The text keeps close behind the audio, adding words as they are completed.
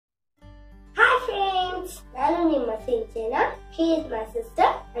ನಿಮ್ಮ ಸಿಂಚನ. She is my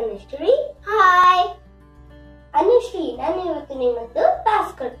sister Anushree. Hi Anushree, ನಾನು ಇವತ್ತು ನಿಮ್ಮದು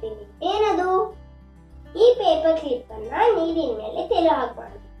ಟಾಸ್ಕ್ ಕೊಡ್ತೀನಿ. ಏನದು? ಈ ಪೇಪರ್ ಕ್ಲಿಪ್ ಅನ್ನ ನೀರಿನ ಮೇಲೆ ತೆಲು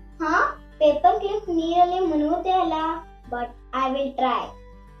ಹಾಕಬಾರ್ದು. ಹಾ, ಪೇಪರ್ ಕ್ಲಿಪ್ ನೀರಲ್ಲಿ ಮುನುಗುತ್ತೆ ಅಲ್ಲ, ಬಟ್ ಐ ವಿಲ್ ಟ್ರೈ.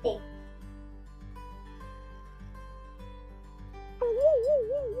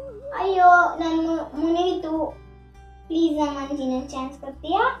 ಅಯ್ಯೋ, ನಾನು ಮುನಿಗಿತು. ಪ್ಲೀಸ್ ನನಗೆ ಇನ್ನೊಂದು ಚಾನ್ಸ್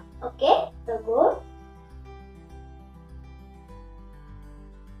ಕೊಡ್ತೀಯಾ? ಓಕೆ, ತಗೋ.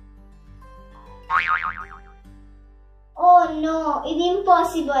 ಓ ನೋ, ಇದು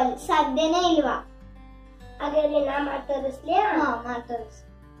ಇಂಪಾಸಿಬಲ್. ಸಾಧ್ಯನೇ ಇಲ್ವಾ? ಹಾಗಾದ್ರೆ ನಾ ಮಾತಾಡಿಸ್ಲಿ? ಹಾ, ಮಾತಾಡಿಸ್.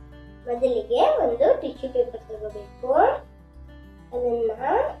 ಮೊದಲಿಗೆ ಒಂದು ಟಿಶ್ಯೂ ಪೇಪರ್ ತಗೋಬೇಕು. ಅದನ್ನ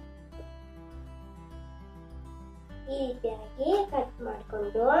ಈ ರೀತಿಯಾಗಿ ಕಟ್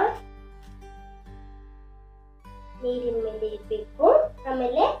ಮಾಡಿಕೊಂಡು ನೀರಿನ ಮೇಲೆ ಇಡಬೇಕು.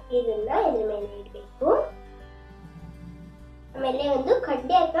 ಆಮೇಲೆ ಇದನ್ನ ಇದ್ರ ಮೇಲೆ ಇಡಬೇಕು. ಆಮೇಲೆ ಒಂದು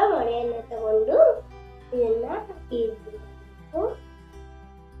ಕಡ್ಡೆ ಅಥವಾ ಮೊಳೆಯನ್ನ ತಗೊಂಡು ಇದನ್ನ ಇಡಬೇಕು.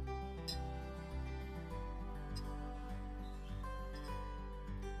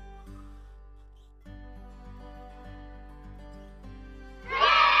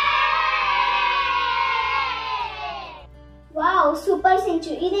 ವಾವ್, ಸೂಪರ್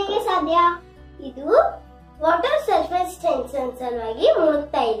ಸಿಂಚು. ಇದು ಹೇಗೆ ಸಾಧ್ಯ? ಇದು ವಾಟರ್ ಸರ್ಫೇಸ್ ಟೆನ್ಷನ್ ಸಲುವಾಗಿ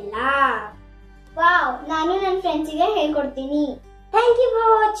ಮುಳುಗ್ತಾ ಇಲ್ಲ. ವಾವ್, ನಾನು ನನ್ನ ಫ್ರೆಂಡ್ಸಿಗೆ ಹೇಳ್ಕೊಡ್ತೀನಿ. Thank you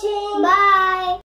for watching. Bye.